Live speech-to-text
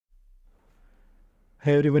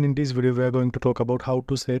Hey everyone, in this video we are going to talk about how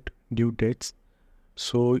to set due dates.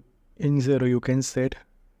 So in Xero you can set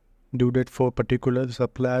due date for particular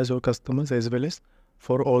suppliers or customers as well as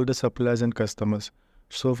for all the suppliers and customers.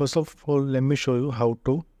 So first of all, let me show you how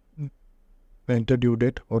to enter due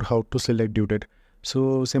date or how to select due date.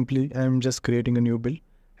 So simply I am just creating a new bill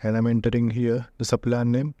and I'm entering here the supplier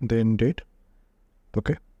name, then date.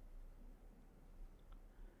 Okay.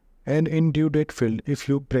 And in due date field, if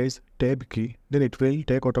you press tab key, then it will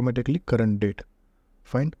take automatically current date.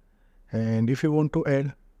 Fine. And if you want to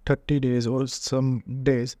add 30 days or some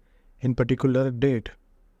days in particular date,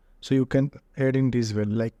 so you can add in this way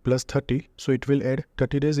like plus 30. So it will add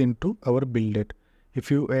 30 days into our bill date.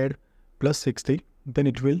 If you add plus 60, then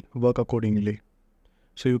it will work accordingly.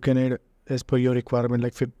 So you can add as per your requirement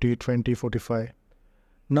like 50, 20, 45.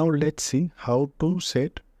 Now let's see how to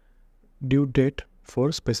set due date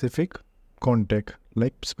for specific contact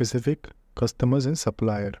like specific customers and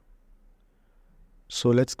supplier. So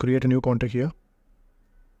let's create a new contact here,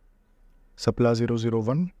 supplier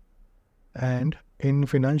 001, and in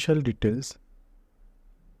financial details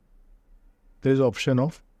there is option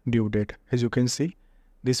of due date. As you can see,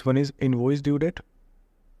 this one is invoice due date,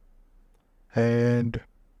 and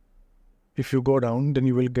if you go down then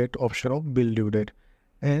you will get option of bill due date,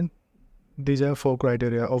 and these are 4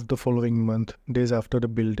 criteria of the following month, days after the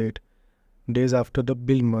bill date, days after the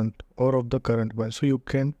bill month, or of the current one. So you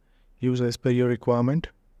can use as per your requirement.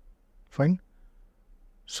 Fine.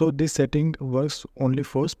 So this setting works only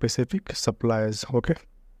for specific suppliers. Okay.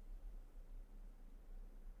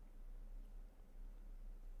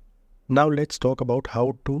 Now let's talk about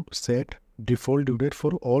how to set default due date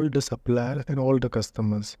for all the suppliers and all the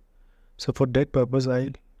customers. So for that purpose, I'll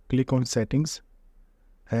click on settings,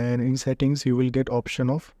 and in settings you will get option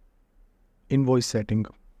of invoice setting.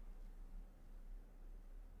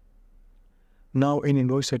 Now in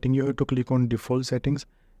invoice setting you have to click on default settings,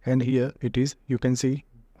 and here it is, you can see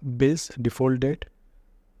bills default date,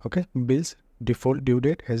 okay, bills default due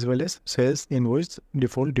date as well as sales invoice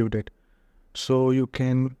default due date. So you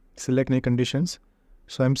can select any conditions.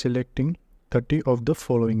 So I'm selecting 30 of the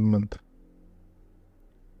following month.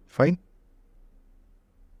 Fine.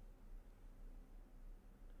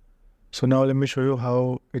 So now let me show you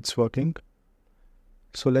how it's working.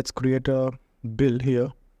 So let's create a bill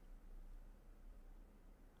here.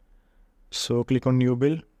 So click on new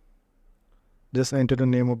bill, just enter the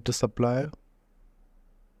name of the supplier.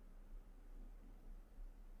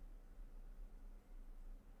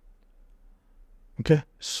 Okay,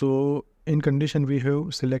 so in condition we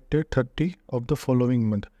have selected 30 of the following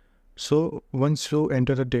month. So once you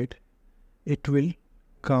enter the date, it will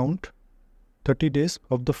count 30 days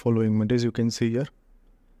of the following month. As you can see here,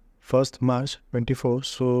 1st March 24.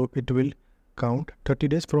 So it will count 30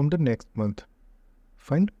 days from the next month.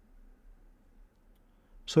 Fine.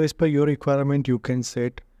 So as per your requirement, you can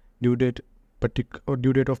set due date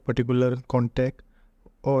due date of particular contact,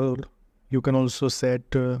 or you can also set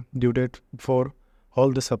due date for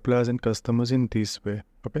all the suppliers and customers in this way.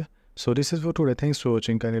 Okay. So this is for today. Thanks for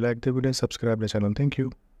watching. Kindly like the video and subscribe the channel. Thank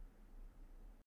you.